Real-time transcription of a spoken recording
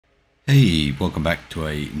Hey, welcome back to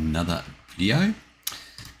another video.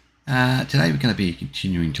 Today we're going to be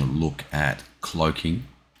continuing to look at cloaking,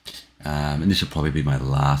 and this will probably be my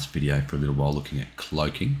last video for a little while looking at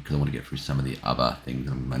cloaking, because I want to get through some of the other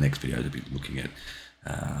things. And my next video will be looking at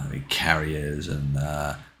carriers and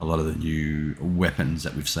a lot of the new weapons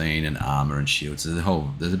that we've seen, and armor and shields.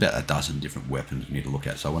 There's about a dozen different weapons we need to look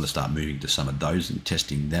at, so I want to start moving to some of those and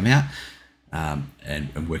testing them out.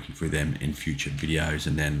 And working through them in future videos,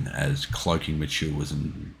 and then as cloaking matures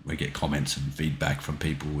and we get comments and feedback from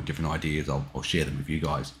people with different ideas, I'll share them with you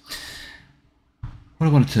guys. What I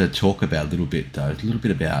wanted to talk about a little bit though, is a little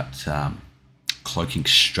bit about cloaking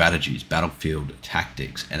strategies, battlefield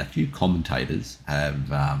tactics, and a few commentators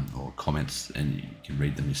have or comments, and you can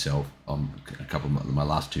read them yourself on a couple of my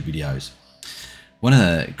last two videos. One of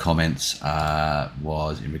the comments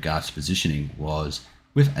was in regards to positioning was,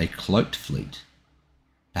 with a cloaked fleet,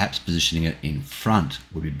 perhaps positioning it in front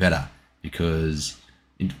would be better, because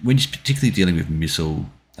when you're particularly dealing with missile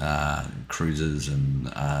cruisers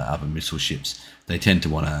and other missile ships, they tend to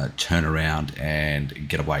want to turn around and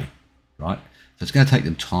get away, right? So it's going to take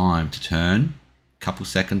them time to turn, a couple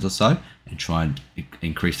seconds or so, and try and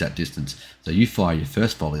increase that distance. So you fire your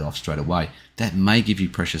first volley off straight away. That may give you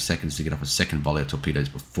precious seconds to get off a second volley of torpedoes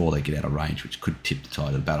before they get out of range, which could tip the tide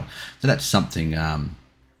of the battle. So that's something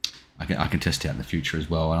I can test out in the future as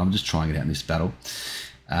well, and I'm just trying it out in this battle.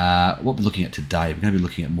 What we're looking at today, we're going to be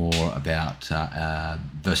looking at more about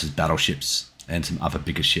versus battleships and some other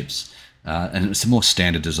bigger ships, and some more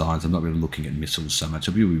standard designs. I'm not really looking at missiles so much.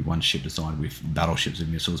 It'll be one ship design with battleships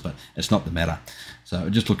and missiles, but it's not the matter. So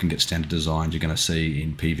just looking at standard designs you're going to see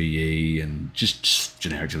in PvE, and just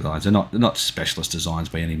generic designs. They're not specialist designs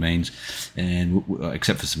by any means, and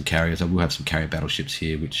except for some carriers. I will have some carrier battleships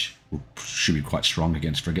here, which should be quite strong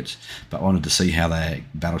against frigates, but I wanted to see how their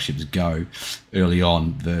battleships go early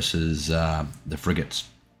on versus the frigates.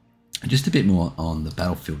 And just a bit more on the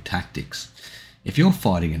battlefield tactics. If you're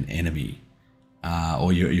fighting an enemy,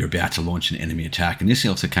 or you're about to launch an enemy attack, and this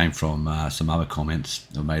also came from some other comments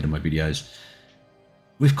I made in my videos,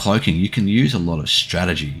 with cloaking you can use a lot of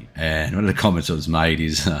strategy. And one of the comments that was made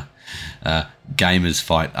is gamers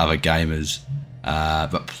fight other gamers,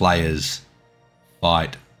 but players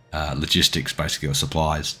fight logistics, basically, or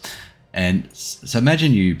supplies. And so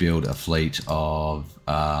imagine you build a fleet of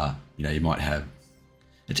you might have,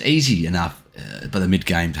 it's easy enough by the mid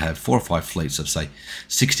game to have 4 or 5 fleets of say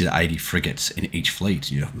 60 to 80 frigates in each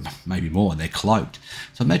fleet, maybe more, and they're cloaked.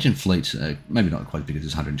 So imagine fleets, maybe not quite as big as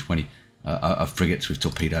 120 of frigates with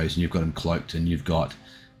torpedoes, and you've got them cloaked, and you've got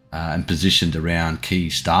and positioned around key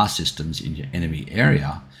star systems in your enemy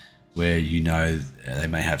area, where they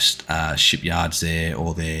may have shipyards there,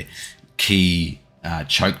 or their key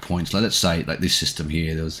choke points. Let's say like this system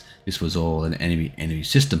here, this was all an enemy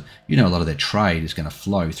system. A lot of their trade is going to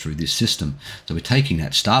flow through this system. So we're taking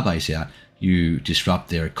that starbase out, you disrupt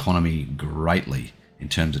their economy greatly in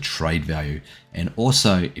terms of trade value. And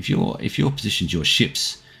also, if you're positioned your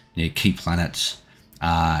ships near key planets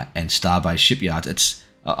and starbase shipyards, it's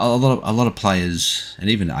a lot of players, and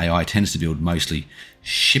even AI tends to build mostly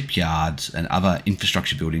shipyards and other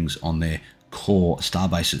infrastructure buildings on their core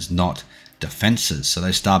starbases, not defenses. So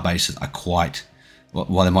those starbases are quite,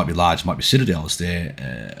 while they might be large, might be citadels, their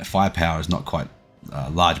firepower is not quite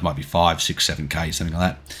large, might be 5, 6, 7K, something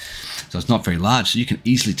like that. So it's not very large, so you can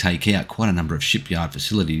easily take out quite a number of shipyard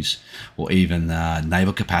facilities, or even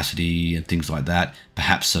naval capacity and things like that.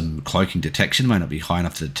 Perhaps some cloaking detection may not be high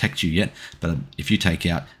enough to detect you yet, but if you take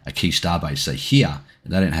out a key starbase, say here,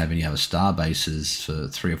 and they don't have any other starbases for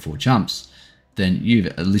 3 or 4 jumps, then you've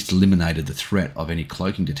at least eliminated the threat of any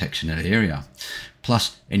cloaking detection in that area.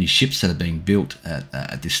 Plus, any ships that are being built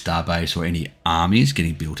at this starbase, or any armies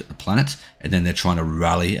getting built at the planets, and then they're trying to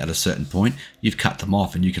rally at a certain point, you've cut them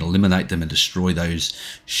off, and you can eliminate them and destroy those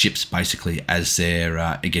ships basically as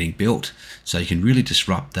they're getting built. So you can really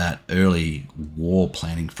disrupt that early war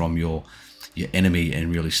planning from your enemy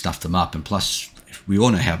and really stuff them up. And plus, we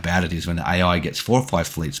all know how bad it is when the AI gets 4 or 5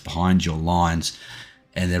 fleets behind your lines,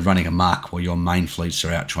 and they're running amok while your main fleets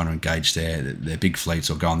are out trying to engage their big fleets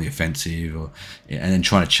or go on the offensive, and then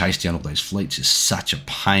trying to chase down all those fleets is such a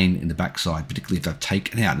pain in the backside, particularly if they've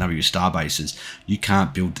taken out a number of your starbases. You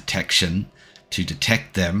can't build detection to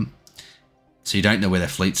detect them, so you don't know where their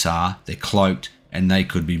fleets are. They're cloaked, and they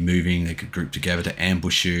could be moving, they could group together to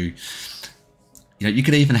ambush you. You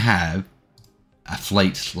could even have a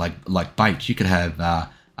fleet like bait. You could have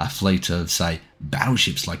a fleet of, say,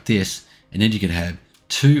 battleships like this, and then you could have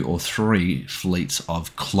 2 or 3 fleets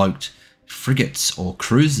of cloaked frigates or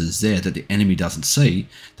cruisers there that the enemy doesn't see.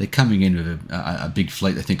 They're coming in with a big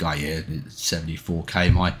fleet. They think, oh yeah,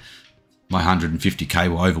 74K, my 150k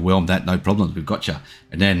will overwhelm that, no problem, we've got you.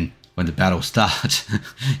 And then when the battle starts,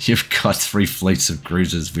 you've got 3 fleets of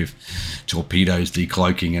cruisers with torpedoes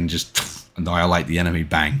decloaking and just annihilate the enemy.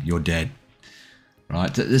 Bang, you're dead.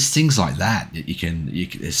 Right? There's things like that you can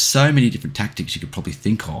there's so many different tactics you could probably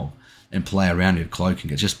think of and play around with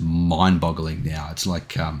cloaking. It's just mind-boggling now. It's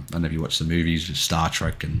like I don't know if you watch the movies with Star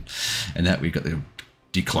Trek and that we've got the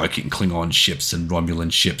decloaking Klingon ships and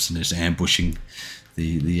Romulan ships and just ambushing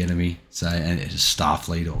the enemy. So, and it's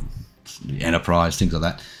Starfleet or the Enterprise, things like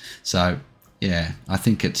that. So yeah, I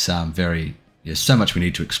think it's there's so much we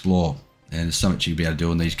need to explore, and there's so much you'll be able to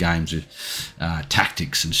do in these games with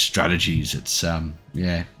tactics and strategies. It's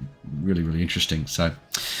yeah, really, really interesting. So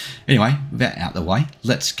anyway, with that out the way,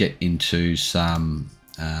 let's get into some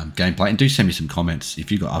gameplay, and do send me some comments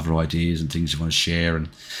if you've got other ideas and things you want to share, and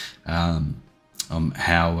on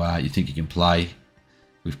how you think you can play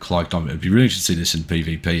with cloaked. It'd be really interesting to see this in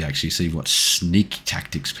PvP, actually see what sneaky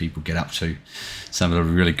tactics people get up to. Some of the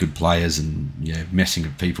really good players, and messing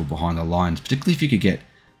with people behind the lines, particularly if you could get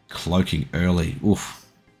cloaking early. Oof,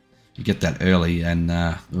 you get that early and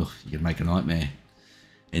you can make a nightmare.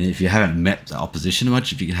 And if you haven't met the opposition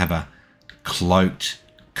much, if you can have a cloaked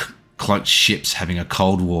ships having a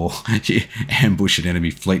Cold War, you ambush an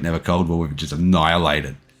enemy fleet and have a Cold War with it, just annihilate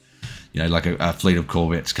it. Like a fleet of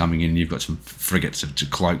corvettes coming in, and you've got some frigates that are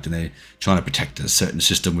cloaked, and they're trying to protect a certain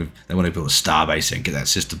system. They want to build a starbase and get that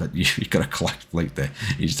system, but you've got a cloaked fleet there.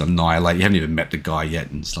 You just annihilate. You haven't even met the guy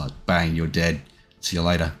yet, and it's like, bang, you're dead. See you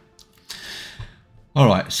later. All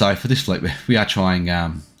right, so for this fleet, we are trying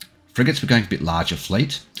frigates. We're going a bit larger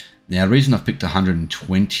fleet. Now, the reason I've picked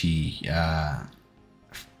 120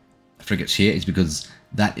 frigates here is because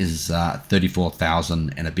that is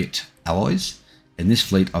 34,000 and a bit alloys. And this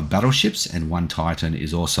fleet of battleships and 1 Titan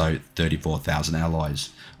is also 34,000 alloys,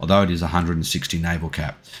 although it is 160 naval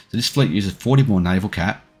cap. So this fleet uses 40 more naval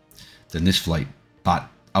cap than this fleet, but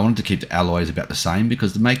I wanted to keep the alloys about the same,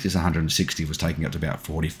 because to make this 160 was taking up to about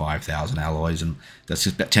 45,000 alloys, and that's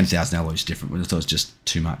just about 10,000 alloys different. I thought it was just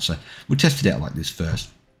too much, so we'll test it out like this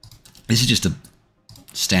first. This is just a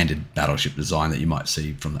standard battleship design that you might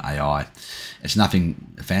see from the AI. It's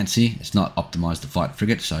nothing fancy. It's not optimized to fight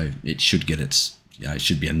frigates, so it should get its, it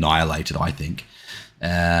should be annihilated, I think.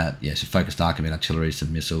 So focused arcament artillery,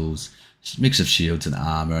 some missiles, mix of shields and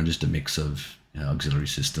armor, and just a mix of auxiliary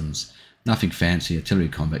systems. Nothing fancy. Artillery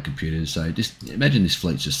combat computers. So just imagine this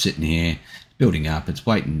fleet's just sitting here, building up. It's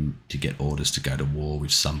waiting to get orders to go to war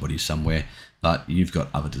with somebody somewhere. But you've got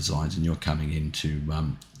other designs, and you're coming in to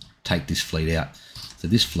take this fleet out. So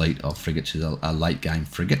this fleet of frigates is a late game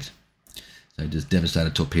frigate. So just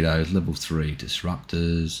devastator torpedoes, level 3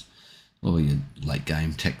 disruptors. All your late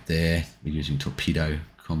game tech there. We're using torpedo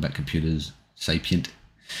combat computers, sapient,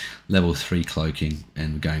 level 3 cloaking,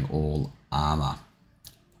 and we're going all armor.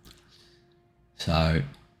 So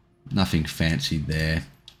nothing fancy there.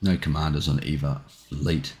 No commanders on either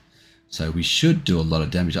fleet. So we should do a lot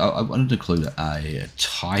of damage. I wanted to include a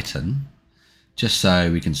Titan, just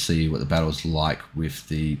so we can see what the battle's like with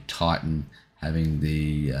the Titan having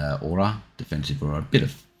the aura, defensive aura, a bit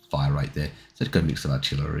of fire rate there. So it's got a mix of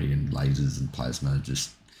artillery and lasers and plasma.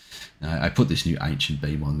 Just I put this new ancient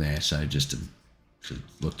beam on there, so just to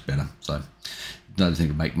looked better. So I don't think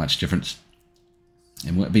it'll make much difference.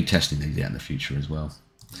 And we'll be testing these out in the future as well.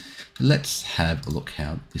 Let's have a look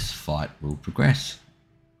how this fight will progress.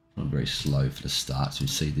 I'm very slow for the start, so we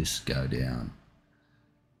see this go down.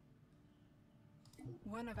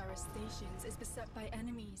 One of our stations is beset by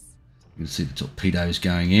enemies. You can see the torpedoes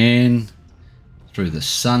going in through the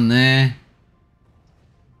sun there.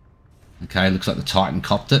 Okay, looks like the Titan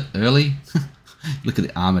copped it early. Look at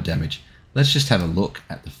the armor damage. Let's just have a look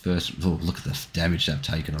at the first. Oh, look at the damage they've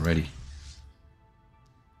taken already.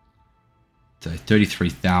 So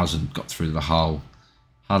 33,000 got through the hull.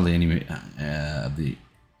 Hardly any of the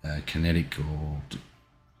kinetic or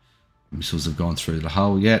missiles have gone through the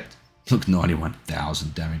hull yet. Look,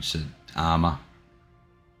 91,000 damage to armor.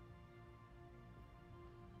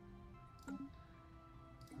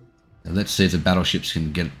 Now let's see if the battleships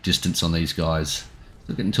can get distance on these guys.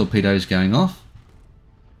 Look at the torpedoes going off.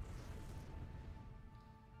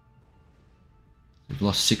 We've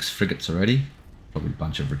lost 6 frigates already. Probably a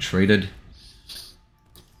bunch have retreated.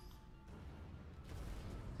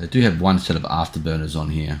 They do have one set of afterburners on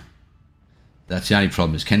here. That's the only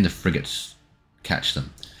problem, is can the frigates catch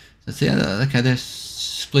them? So see, okay, they're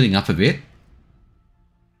splitting up a bit.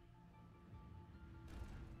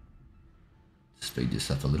 Speed this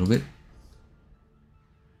up a little bit.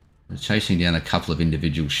 They're chasing down a couple of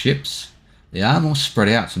individual ships. They are more spread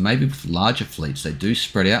out, so maybe with larger fleets they do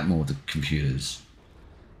spread out more, the computers.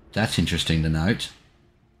 That's interesting to note.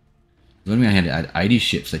 When we had 80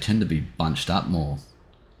 ships, they tend to be bunched up more.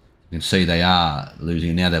 You can see they are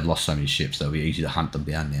losing. Now they've lost so many ships, so it'll be easy to hunt them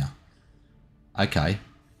down now. Okay.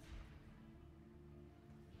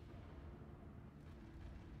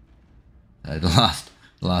 The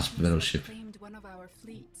last battleship. One of our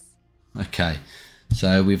fleets. Okay,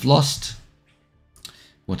 so we've lost,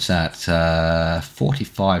 what's that,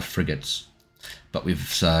 45 frigates, but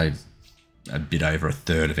so a bit over a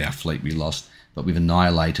third of our fleet we lost, but we've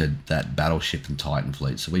annihilated that battleship and Titan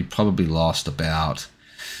fleet, so we probably lost about,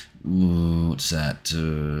 what's that,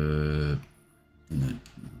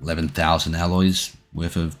 11,000 alloys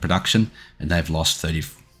worth of production, and they've lost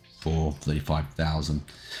 35,000.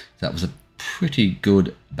 That was a pretty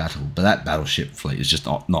good battle, but that battleship fleet is just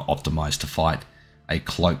not optimized to fight a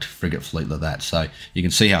cloaked frigate fleet like that. So you can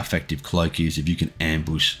see how effective cloak is if you can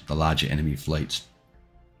ambush the larger enemy fleets.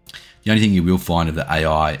 The only thing you will find of the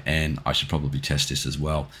AI, and I should probably test this as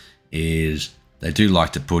well, is they do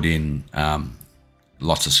like to put in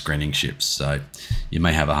lots of screening ships, so you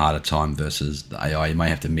may have a harder time versus the AI. You may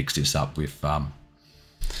have to mix this up with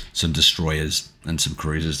some destroyers and some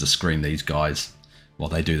cruisers to screen these guys. While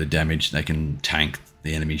they do the damage, they can tank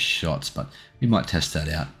the enemy shots, but we might test that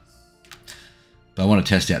out. But I want to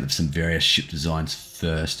test out some various ship designs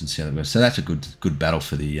first and see how that goes. So that's a good battle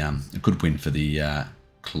for the a good win for the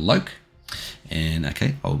cloak. And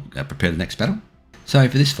okay, I'll prepare the next battle. So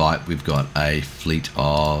for this fight, we've got a fleet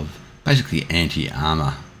of basically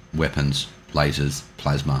anti-armor weapons, lasers,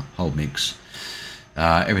 plasma, whole mix.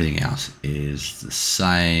 Everything else is the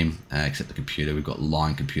same except the computer. We've got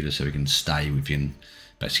line computer, so we can stay within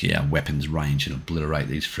basically our weapons range and obliterate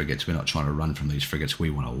these frigates. We're not trying to run from these frigates,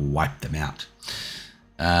 we want to wipe them out.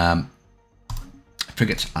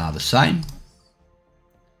 Frigates are the same,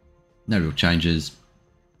 no real changes,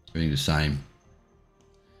 everything the same.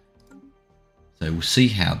 So we'll see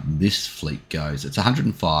how this fleet goes. It's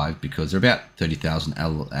 105 because there are about 30,000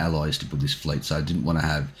 alloys to build this fleet, so I didn't want to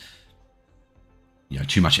have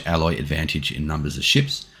too much alloy advantage in numbers of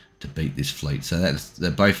ships to beat this fleet. So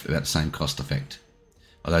they're both about the same cost effect.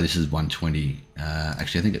 Although this is 120,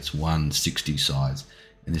 actually I think it's 160 size,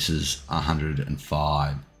 and this is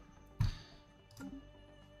 105.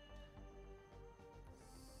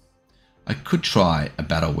 I could try a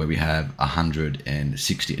battle where we have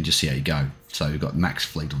 160 and just see how you go. So we've got max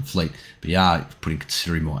fleet on fleet, but you are putting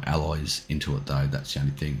considerably more alloys into it though, that's the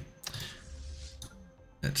only thing.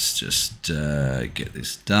 Let's just get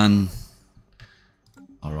this done.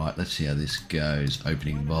 Alright, let's see how this goes.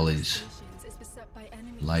 Opening volleys.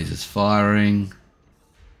 Lasers firing.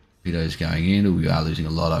 Torpedoes going in. We are losing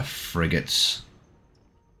a lot of frigates.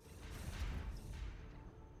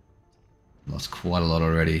 Lost quite a lot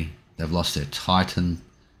already. They've lost their Titan.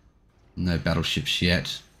 No battleships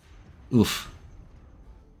yet. Oof.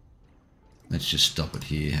 Let's just stop it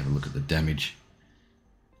here. Have a look at the damage.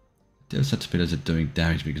 Devastator torpedoes are doing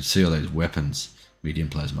damage, but you can see all those weapons. Medium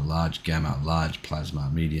plasma, large gamma, large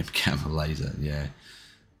plasma, medium gamma laser. Yeah.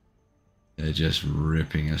 They're just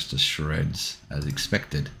ripping us to shreds, as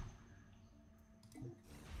expected.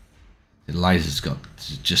 The laser's got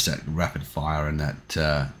just that rapid fire and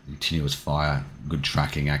that continuous fire, good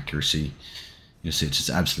tracking accuracy. You'll see it's just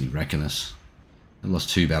absolutely wrecking us. They lost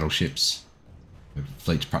 2 battleships. The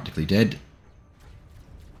fleet's practically dead.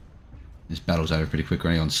 This battle's over pretty quick.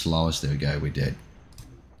 We're only on slowest. There we go. We're dead.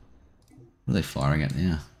 What are they firing at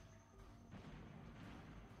now?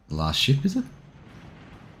 The last ship, is it?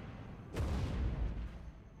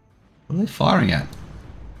 What are they firing at?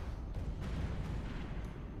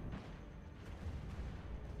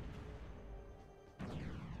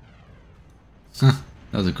 Huh.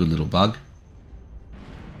 That was a good little bug.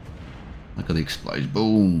 Look at the explosion.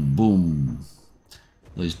 Boom, boom.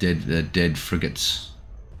 Those dead frigates.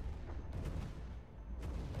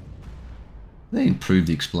 They improved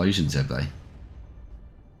the explosions, have they?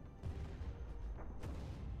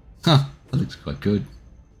 Huh, that looks quite good.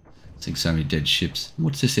 Seeing so many dead ships.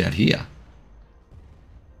 What's this out here?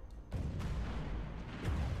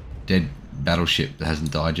 Dead battleship that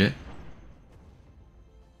hasn't died yet.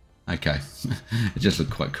 Okay, it just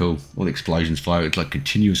looked quite cool. All the explosions fire, it's like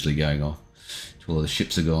continuously going off. All the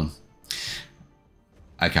ships are gone.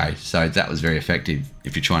 Okay, so that was very effective.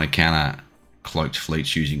 If you're trying to counter cloaked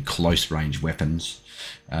fleets using close range weapons,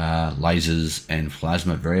 lasers and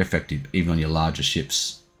plasma, very effective even on your larger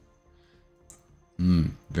ships.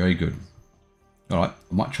 Very good. Alright,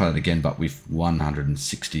 I might try that again, but with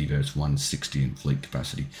 160 versus 160 in fleet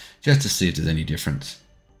capacity, just to see if there's any difference.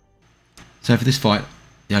 So for this fight,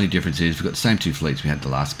 the only difference is we've got the same 2 fleets we had the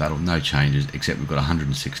last battle, no changes, except we've got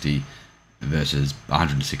 160 versus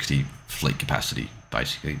 160 fleet capacity,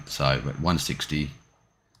 basically. So we're at 160,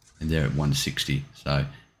 and they're at 160. So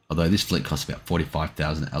although this fleet costs about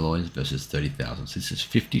 45,000 alloys versus 30,000, so this is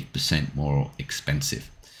 50% more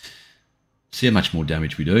expensive. See how much more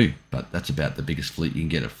damage we do, but that's about the biggest fleet you can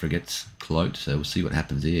get of frigates cloaked. So we'll see what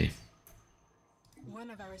happens here. One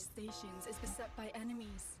of our stations is beset by enemies.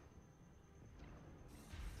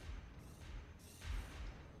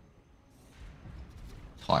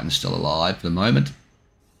 Titan's still alive for the moment.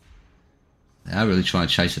 They are really trying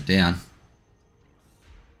to chase it down.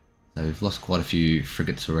 So we've lost quite a few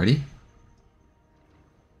frigates already.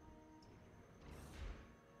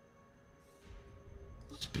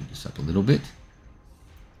 Speed this up a little bit.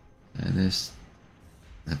 And there's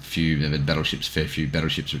a few battleships, fair few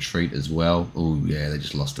battleships retreat as well. Oh yeah, they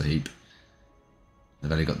just lost a heap.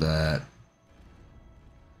 They've only got the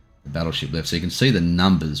battleship left, so you can see the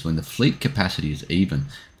numbers. When the fleet capacity is even,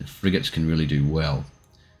 the frigates can really do well,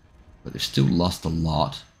 but they've still lost a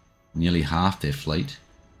lot, nearly half their fleet.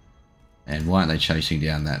 And why aren't they chasing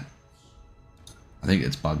down that? I think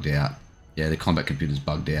it's bugged out. Yeah, the combat computer's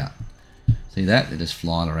bugged out. See that? They're just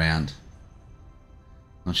flying around.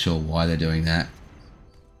 Not sure why they're doing that.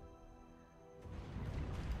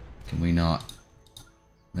 Can we not?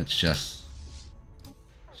 Let's just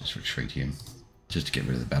retreat him, just to get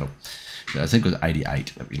rid of the battle. So I think it was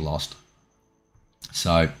 88 that we lost.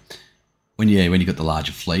 So when you got the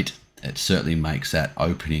larger fleet, it certainly makes that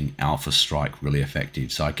opening alpha strike really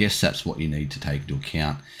effective. So I guess that's what you need to take into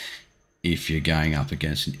account if you're going up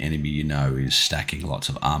against an enemy you know is stacking lots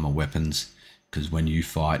of armor weapons, because when you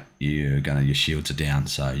fight, your shields are down,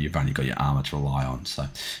 so you've only got your armor to rely on. So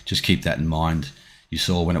just keep that in mind. You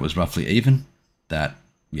saw when it was roughly even that,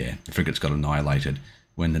 yeah, the frigates got annihilated.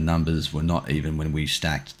 When the numbers were not even, when we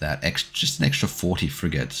stacked that just an extra 40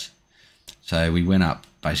 frigates. So we went up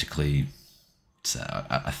basically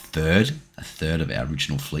a third of our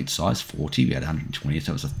original fleet size, 40. We had 120,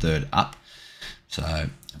 so it was a third up. So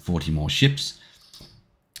 40 more ships,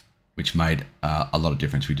 which made a lot of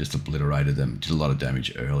difference. We just obliterated them, did a lot of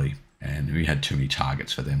damage early, and we had too many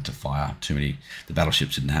targets for them to fire. The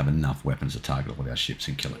battleships didn't have enough weapons to target all of our ships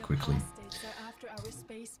and kill it quickly.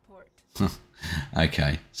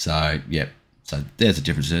 Okay, so yep, so there's a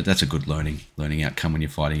difference there. That's a good learning outcome when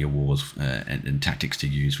you're fighting your wars, and tactics to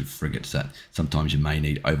use with frigates, that sometimes you may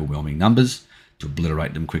need overwhelming numbers to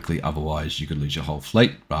obliterate them quickly. Otherwise you could lose your whole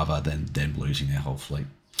fleet rather than them losing their whole fleet.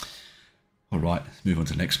 All right, let's move on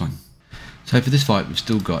to the next one. So for this fight, we've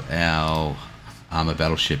still got our armor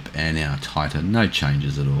battleship and our Titan. No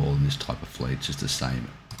changes at all in this type of fleet, it's just the same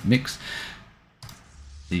mix.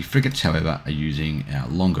 The frigates, however, are using our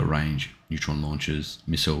longer range Neutron launchers,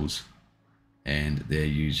 missiles, and they're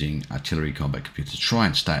using artillery combat computers to try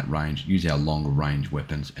and stay at range, use our longer range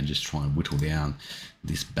weapons, and just try and whittle down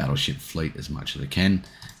this battleship fleet as much as they can.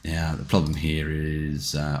 Now, the problem here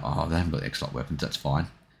is, they haven't got X-Lot weapons, that's fine.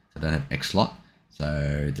 They don't have X-Lot.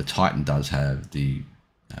 So the Titan does have the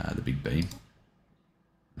big beam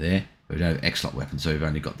there, but we don't have X-Lot weapons, so we've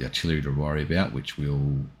only got the artillery to worry about, which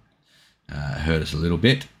will hurt us a little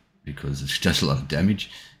bit because it's just a lot of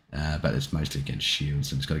damage, but it's mostly against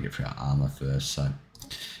shields, and it's got to get through our armor first. So,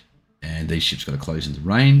 and these ships got to close into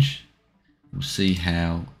range. We'll see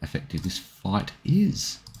how effective this fight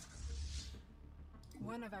is.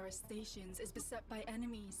 One of our stations is beset by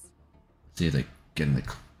enemies. See if they get in the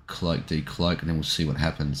cloak, decloak, and then we'll see what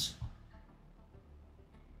happens.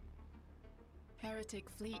 Heretic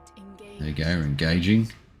fleet engaged. There we go, we're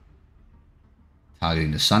engaging.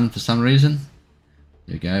 Targeting the sun for some reason.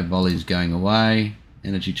 There we go, volley's going away.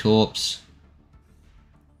 Energy torps.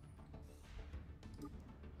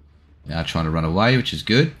 They are trying to run away, which is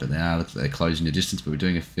good, but they're closing the distance, but we're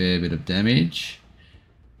doing a fair bit of damage.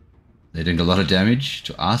 They're doing a lot of damage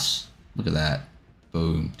to us. Look at that.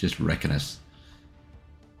 Boom, just wrecking us.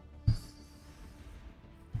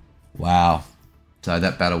 Wow. So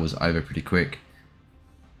that battle was over pretty quick.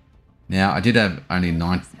 Now, I did have only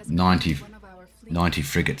 90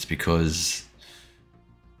 frigates because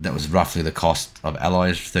that was roughly the cost of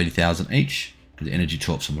alloys, 30,000 each. Because the energy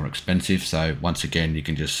torps are more expensive. So once again, you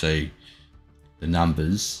can just see the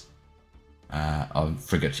numbers of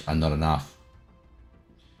frigates are not enough.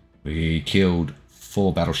 We killed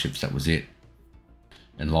 4 battleships, that was it,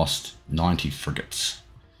 and lost 90 frigates.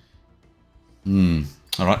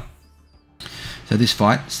 Alright. So this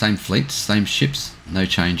fight, same fleets, same ships, no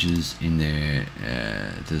changes in their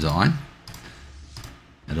design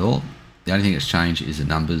at all. The only thing that's changed is the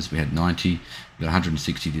numbers. We had 90, we got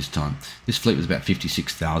 160 this time. This fleet was about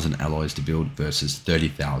 56,000 alloys to build versus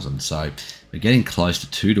 30,000. So we're getting close to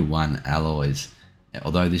 2-to-1 alloys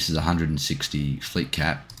although this is 160 fleet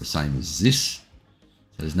cap, the same as this, so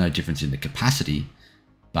there's no difference in the capacity,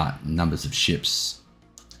 but numbers of ships,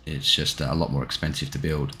 it's just a lot more expensive to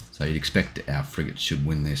build. So you'd expect our frigates should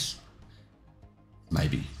win this.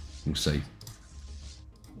 Maybe. We'll see.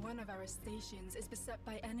 One of our stations is beset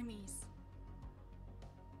by enemies.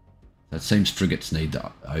 So it seems frigates need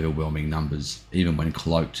the overwhelming numbers, even when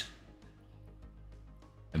cloaked,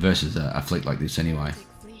 versus a fleet like this anyway.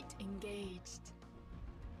 Fleet engaged.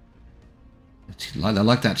 They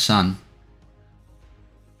like that sun.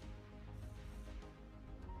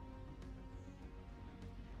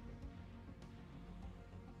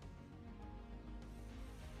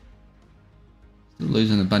 Still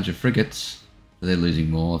losing a bunch of frigates, but they're losing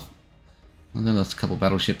more. Well, they lost a couple of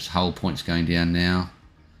battleships. Hull points going down now.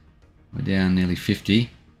 We're down nearly 50.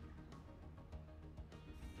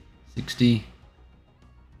 60.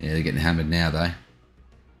 Yeah, they're getting hammered now though.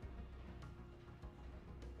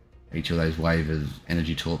 Each of those wave of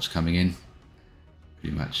energy torps coming in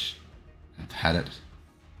pretty much have had it.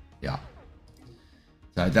 Yeah.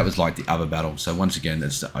 So that was like the other battle. So once again,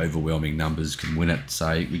 that's the overwhelming numbers can win it.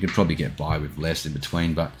 So we could probably get by with less in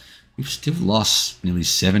between, but we've still lost nearly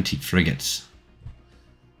 70 frigates.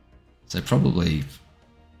 So probably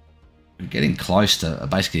we're getting close to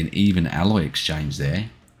basically an even alloy exchange there.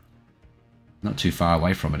 Not too far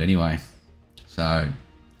away from it anyway. So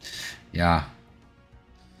yeah,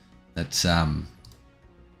 that's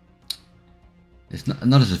it's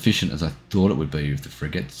not as efficient as I thought it would be with the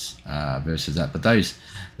frigates versus that. But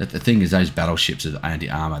the thing is, those battleships with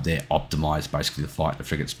anti-armor, they're optimized basically to fight the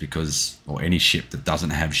frigates because, or any ship that doesn't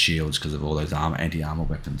have shields because of all those anti-armor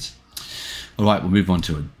weapons. All right, we'll move on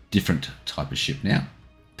to a different type of ship now.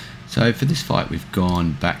 So for this fight, we've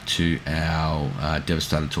gone back to our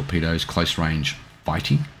Devastator torpedoes, close range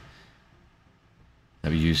fighting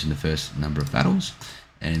that we used in the first number of battles.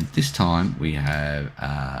 And this time we have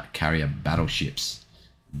carrier battleships,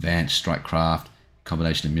 advanced strike craft,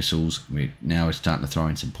 combination of missiles. Now we're starting to throw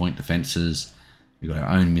in some point defenses. We've got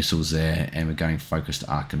our own missiles there, and we're going focused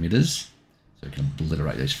arc emitters, so we can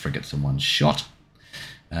obliterate those frigates in one shot.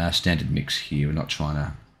 Standard mix here. We're not trying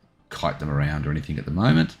to kite them around or anything at the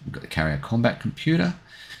moment. We've got the carrier combat computer.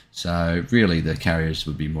 So really the carriers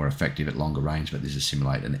would be more effective at longer range, but this is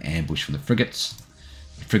simulate an ambush from the frigates.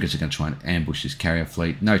 The frigates are going to try and ambush this carrier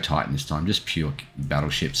fleet. No Titan this time, just pure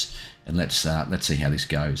battleships. And let's see how this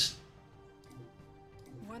goes.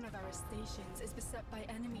 One of our stations is beset by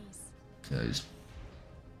enemies. So those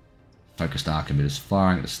focused arc emitters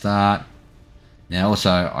firing at the start. Now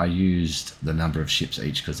also I used the number of ships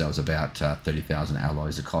each because that was about 30,000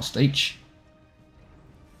 alloys a cost each.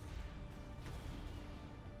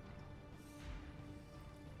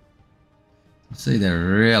 See, they're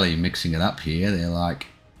really mixing it up here. They're like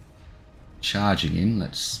charging in.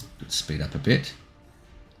 Let's speed up a bit.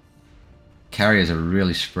 Carriers are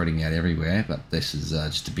really spreading out everywhere, but this is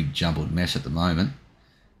just a big jumbled mess at the moment.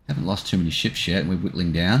 Haven't lost too many ships yet, and we're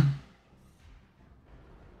whittling down.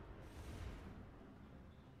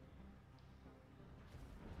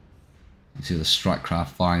 You see the strike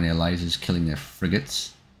craft firing their lasers, killing their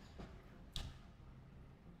frigates.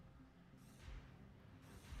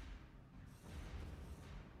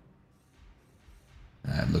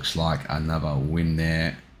 It looks like another win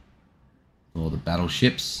there for the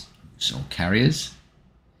battleships or carriers.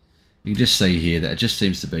 You can just see here that it just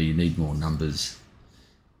seems to be you need more numbers.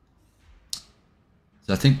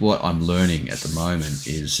 So I think what I'm learning at the moment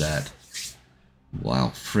is that while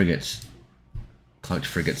frigates, cloaked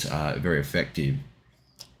frigates are very effective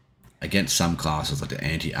against some classes like the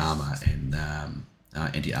anti-armor and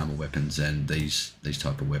anti-armor weapons and these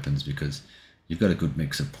type of weapons, because you've got a good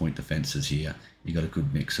mix of point defenses here. You've got a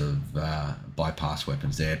good mix of bypass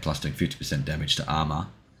weapons there, plus doing 50% damage to armor.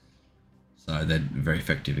 So they're very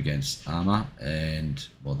effective against armor, and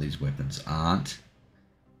while these weapons aren't,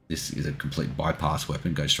 this is a complete bypass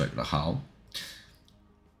weapon, goes straight to the hull.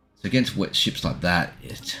 So against ships like that,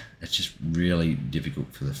 it's just really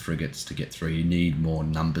difficult for the frigates to get through. You need more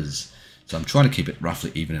numbers. So I'm trying to keep it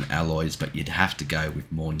roughly even in alloys, but you'd have to go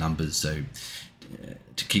with more numbers. So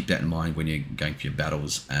to keep that in mind when you're going for your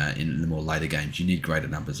battles in the more later games, you need greater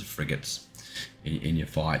numbers of frigates in your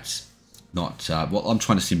fights. Not well, I'm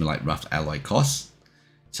trying to simulate rough alloy costs,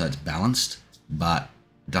 so it's balanced, but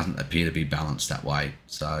it doesn't appear to be balanced that way.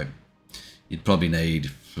 So you'd probably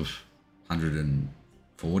need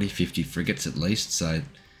 140, 50 frigates at least, so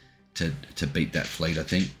to beat that fleet, I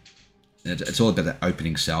think. It's all about that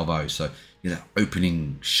opening salvo. So you know,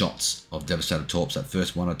 opening shots of Devastator torps, that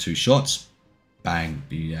first 1 or 2 shots, bang,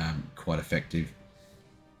 be quite effective.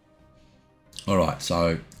 All right,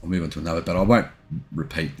 so I'll move on to another, but I won't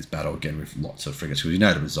repeat this battle again with lots of frigates, because you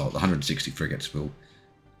know the result. 160 frigates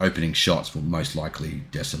opening shots will most likely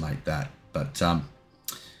decimate that. But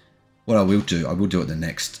what I will do it the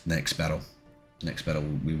next battle. Next battle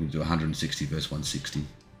we will do 160 versus 160.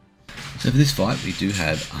 So for this fight we do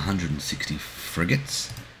have 160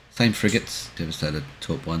 frigates. Same frigates, Devastator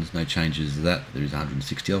Torp ones, no changes to that. There is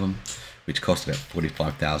 160 of them, which cost about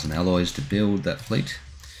 45,000 alloys to build that fleet.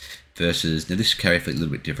 Versus, now this carrier fleet is a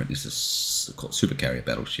little bit different. This is called Super Carrier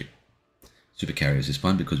Battleship. Super Carrier is this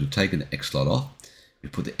one because we've taken the X slot off.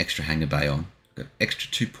 We've put the extra hangar bay on. We've got extra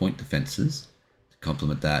 2-point defences to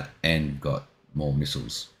complement that, and we've got more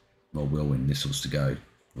missiles, more whirlwind missiles to go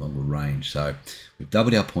longer range. So we've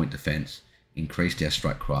doubled our point defence, increased our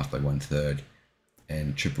strike craft by 1/3,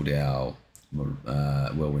 and tripled our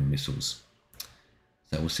whirlwind missiles.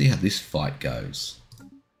 So we'll see how this fight goes.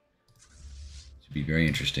 Should be very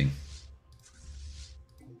interesting.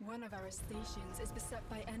 One of our stations is beset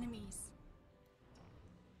by enemies.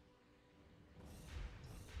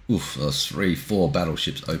 Oof, those 3-4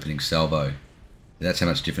 battleships opening salvo. That's how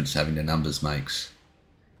much difference having the numbers makes.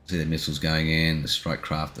 See the missiles going in, the strike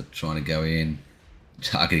craft are trying to go in,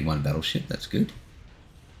 targeting one battleship. That's good.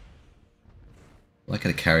 I like how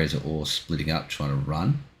the carriers are all splitting up, trying to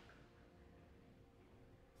run.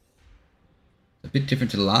 A bit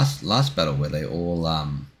different to the last battle where they all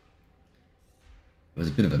it was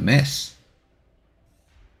a bit of a mess.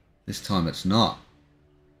 This time it's not.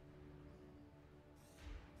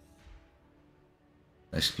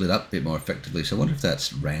 They split up a bit more effectively. So I wonder if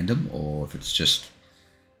that's random or if it's just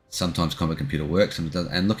sometimes combat computer works and it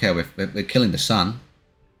doesn't. And look how we're killing the sun.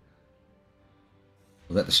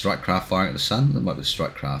 Was that the strike craft firing at the sun? That might be the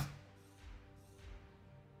strike craft.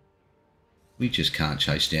 We just can't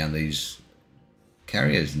chase down these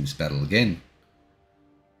carriers in this battle again.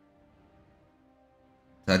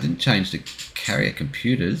 So I didn't change the carrier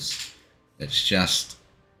computers. It's just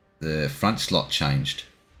the front slot changed.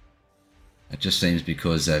 It just seems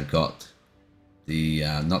because they've got the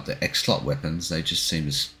not the X slot weapons, they just seem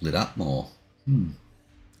to split up more.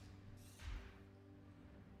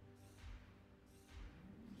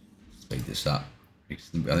 Speed this up. I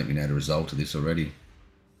think we know the result of this already.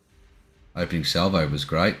 Opening salvo was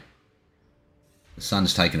great. The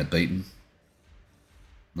sun's taken a beating.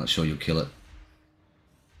 Not sure you'll kill it.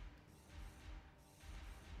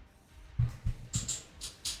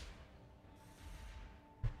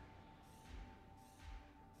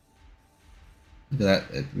 Look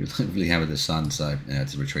at that, it really hammered the sun, so now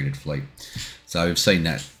it's a retreated fleet. So we've seen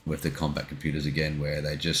that with the combat computers again, where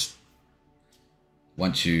they just,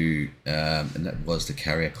 once you, and that was the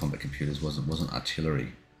carrier combat computers, wasn't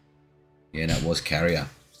artillery. Yeah, no, it was carrier.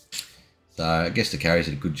 So I guess the carriers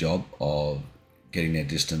did a good job of getting their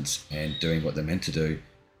distance and doing what they're meant to do,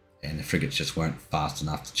 and the frigates just weren't fast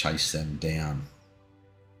enough to chase them down.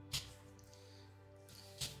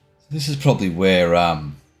 This is probably where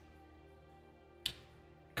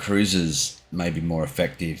cruisers may be more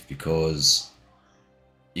effective, because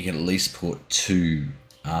you can at least put 2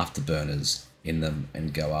 afterburners in them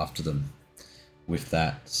and go after them with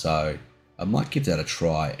that. So I might give that a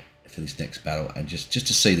try for this next battle, and just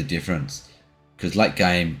to see the difference, because late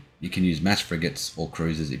game you can use mass frigates or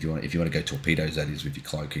cruisers if you want to go torpedoes, that is, with your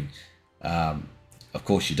cloaking. Of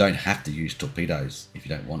course you don't have to use torpedoes if you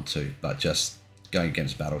don't want to, but just going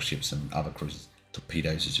against battleships and other cruisers,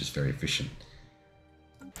 torpedoes is just very efficient.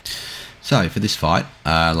 So for this fight,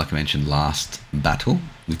 like I mentioned last battle,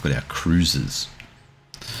 we've got our cruisers.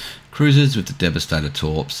 Cruisers with the Devastator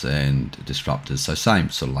Torps and Disruptors. So same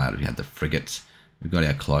sort of layout. We had the frigates. We've got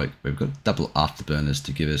our cloak. We've got double afterburners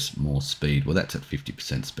to give us more speed. Well, that's at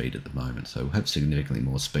 50% speed at the moment. So we'll have significantly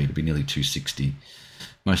more speed. It'll be nearly 260.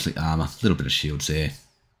 Mostly armor. A little bit of shields there.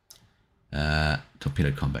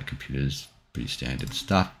 Torpedo combat computers. Pretty standard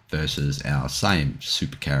stuff. Versus our same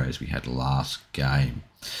super carriers we had last game.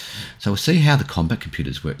 So we'll see how the combat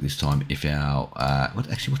computers work this time. If our what's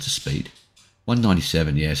the speed?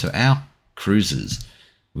 197. Yeah. So our cruisers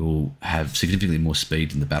will have significantly more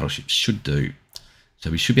speed than the battleships should do. So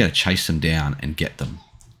we should be able to chase them down and get them.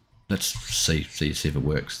 Let's see if it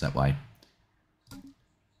works that way.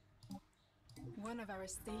 One of our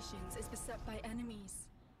stations is beset by enemies.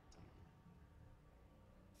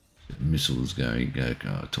 Missiles going,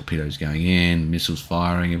 torpedoes going in, missiles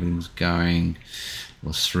firing, everything's going.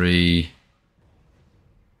 Lost 3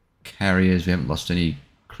 carriers. We haven't lost any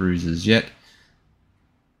cruisers yet.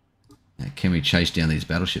 Now, can we chase down these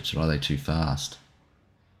battleships, or are they too fast?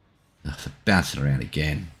 Oh, they're bouncing around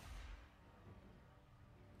again.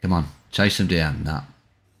 Come on, chase them down. Nah.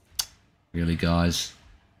 Really, guys?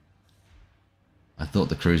 I thought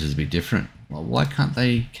the cruisers would be different. Well, why can't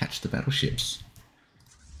they catch the battleships?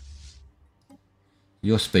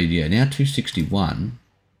 Your speed, yeah, now 261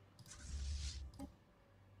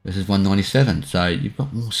 versus 197. So you've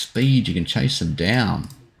got more speed, you can chase them down.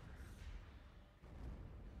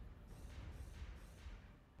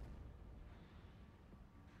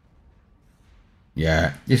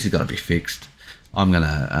 Yeah, this has got to be fixed. I'm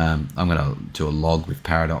gonna do a log with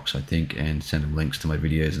Paradox, I think, and send them links to my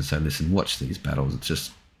videos and say, listen, watch these battles. It's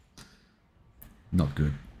just not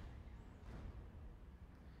good.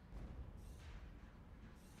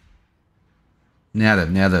 Now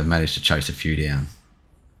they've managed to chase a few down.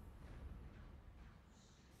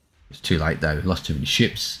 It's too late though. We've lost too many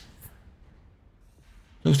ships.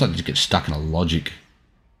 It looks like they just get stuck in a logic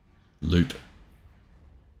loop.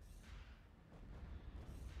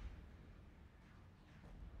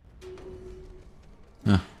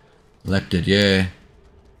 Oh, elected, yeah.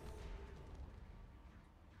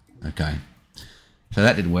 Okay. So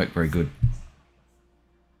that didn't work very good.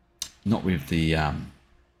 Not with the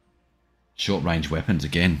short range weapons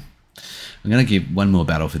again. I'm going to give one more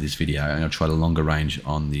battle for this video. I'm going to try the longer range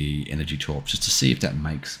on the energy torps just to see if that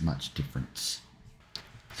makes much difference.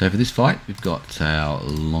 So for this fight, we've got our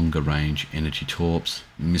longer range energy torps,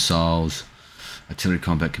 missiles, artillery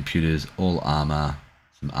combat computers, all armor,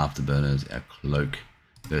 some afterburners, our cloak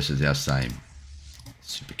versus our same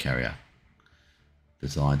super carrier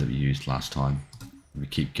design that we used last time. We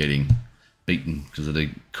keep getting beaten because of the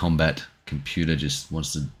combat computer just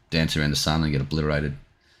wants to dance around the sun and get obliterated.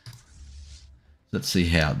 Let's see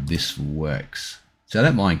how this works. So I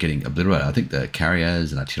don't mind getting obliterated. I think the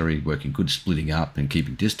carriers and artillery work in good splitting up and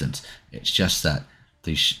keeping distance. It's just that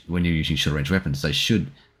when you're using short range weapons, they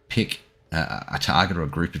should pick a target or a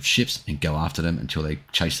group of ships and go after them until they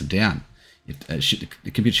chase them down.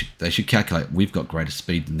 The computer, they should calculate, we've got greater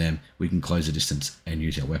speed than them, we can close the distance and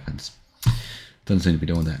use our weapons. Doesn't seem to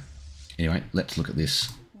be doing that. Anyway, let's look at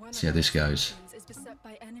this, see how this goes.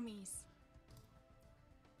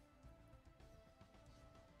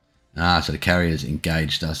 So the carriers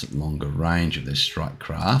engaged us at longer range of their strike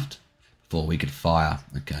craft before we could fire.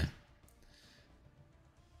 Okay.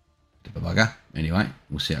 Bit of a bugger. Anyway,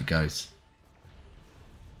 we'll see how it goes.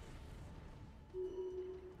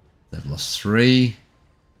 They've lost 3.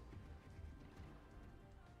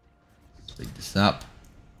 Speed this up.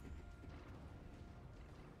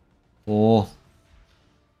 4.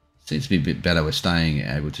 Seems to be a bit better. We're staying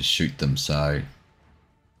able to shoot them, so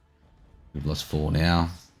we've lost 4 now.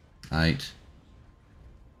 8.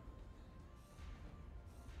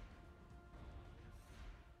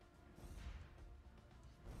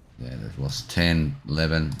 Yeah, they've lost 10,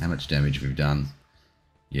 11. How much damage have we done?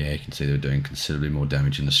 Yeah, you can see they're doing considerably more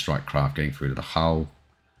damage in the strike craft, getting through to the hull.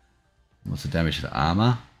 What's the damage to the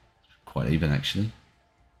armor? Quite even, actually.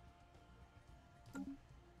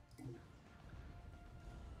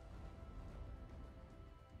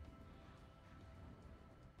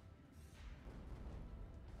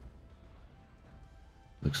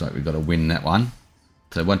 Looks like we've got to win that one.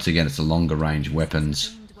 So once again, it's the longer range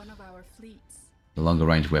weapons. The longer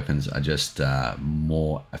range weapons are just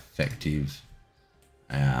more effective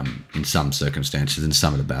in some circumstances in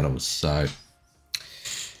some of the battles. So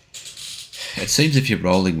it seems if you're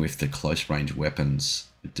rolling with the close range weapons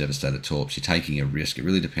with Devastator Torps, you're taking a risk. It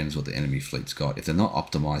really depends what the enemy fleet's got. If they're not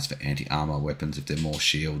optimized for anti-armor weapons, if they're more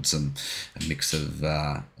shields and a mix of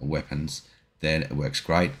weapons, then it works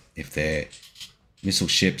great. If they're missile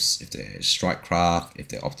ships, if they're strike craft, if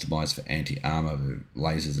they're optimized for anti-armor with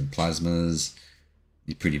lasers and plasmas,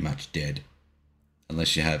 you're pretty much dead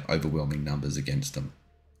unless you have overwhelming numbers against them.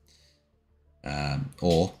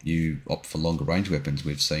 Or you opt for longer range weapons.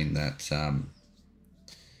 We've seen that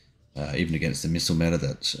even against the missile meta,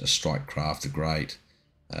 that strike craft are great.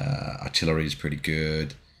 Artillery is pretty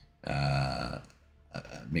good. A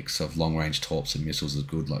mix of long range torps and missiles is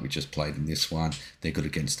good, like we just played in this one. They're good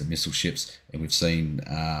against the missile ships, and we've seen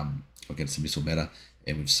against the missile meta,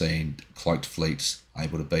 and we've seen cloaked fleets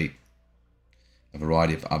able to beat a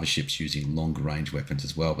variety of other ships using longer range weapons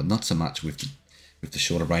as well, but not so much with the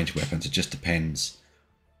shorter range weapons. It just depends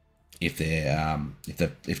if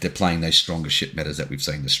they're playing those stronger ship metas that we've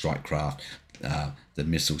seen, the strike craft, the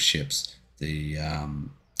missile ships, the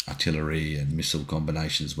artillery and missile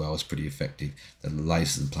combination as well is pretty effective. The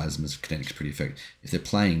lasers and plasmas, kinetics pretty effective. If they're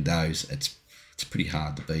playing those, it's pretty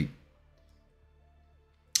hard to beat.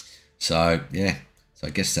 So yeah, so I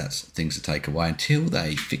guess that's things to take away until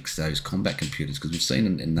they fix those combat computers, because we've seen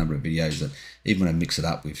in a number of videos that even when I mix it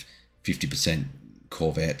up with 50%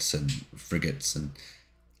 corvettes and frigates and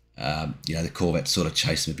You know, the corvettes sort of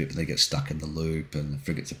chase them a bit, but they get stuck in the loop, and the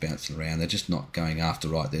frigates are bouncing around. They're just not going after,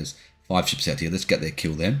 right, there's 5 ships out here, let's get there,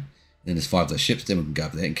 kill them. Then there's 5 of those ships, then we can go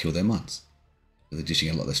over there and kill them once. So they're dishing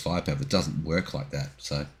out a lot of this firepower, but it doesn't work like that.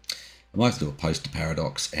 So I might have to do a poster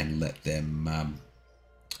paradox and let them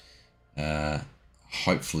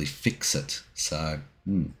hopefully fix it. So,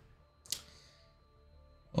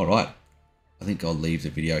 all right. I think I'll leave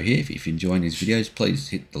the video here. If you're enjoying these videos, please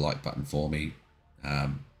hit the like button for me.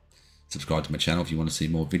 Subscribe to my channel if you want to see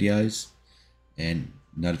more videos, and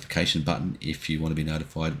notification button if you want to be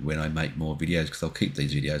notified when I make more videos, because I'll keep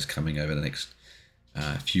these videos coming over the next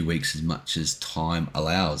few weeks as much as time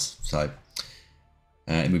allows. So,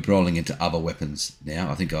 and we're rolling into other weapons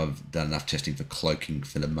now. I think I've done enough testing for cloaking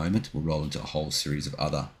for the moment. We'll roll into a whole series of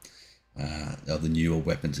other newer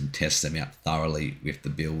weapons and test them out thoroughly with the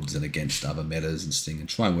builds and against other metas and things, and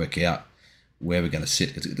try and work out where we're going to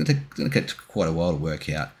sit. It's going to take quite a while to work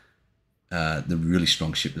out the really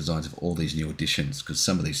strong ship designs of all these new additions, because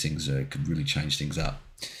some of these things could really change things up.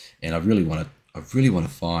 And I really want to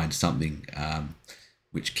find something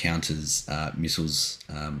which counters missiles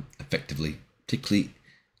effectively. Particularly,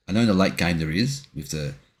 I know in the late game there is with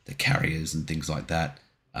the carriers and things like that,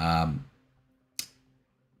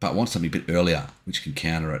 but I want something a bit earlier which can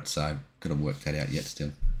counter it. So I've got to work that out yet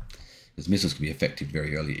still, because missiles can be effective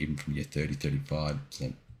very early, even from year 30, 35.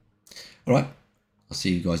 So, all right. I'll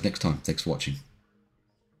see you guys next time. Thanks for watching.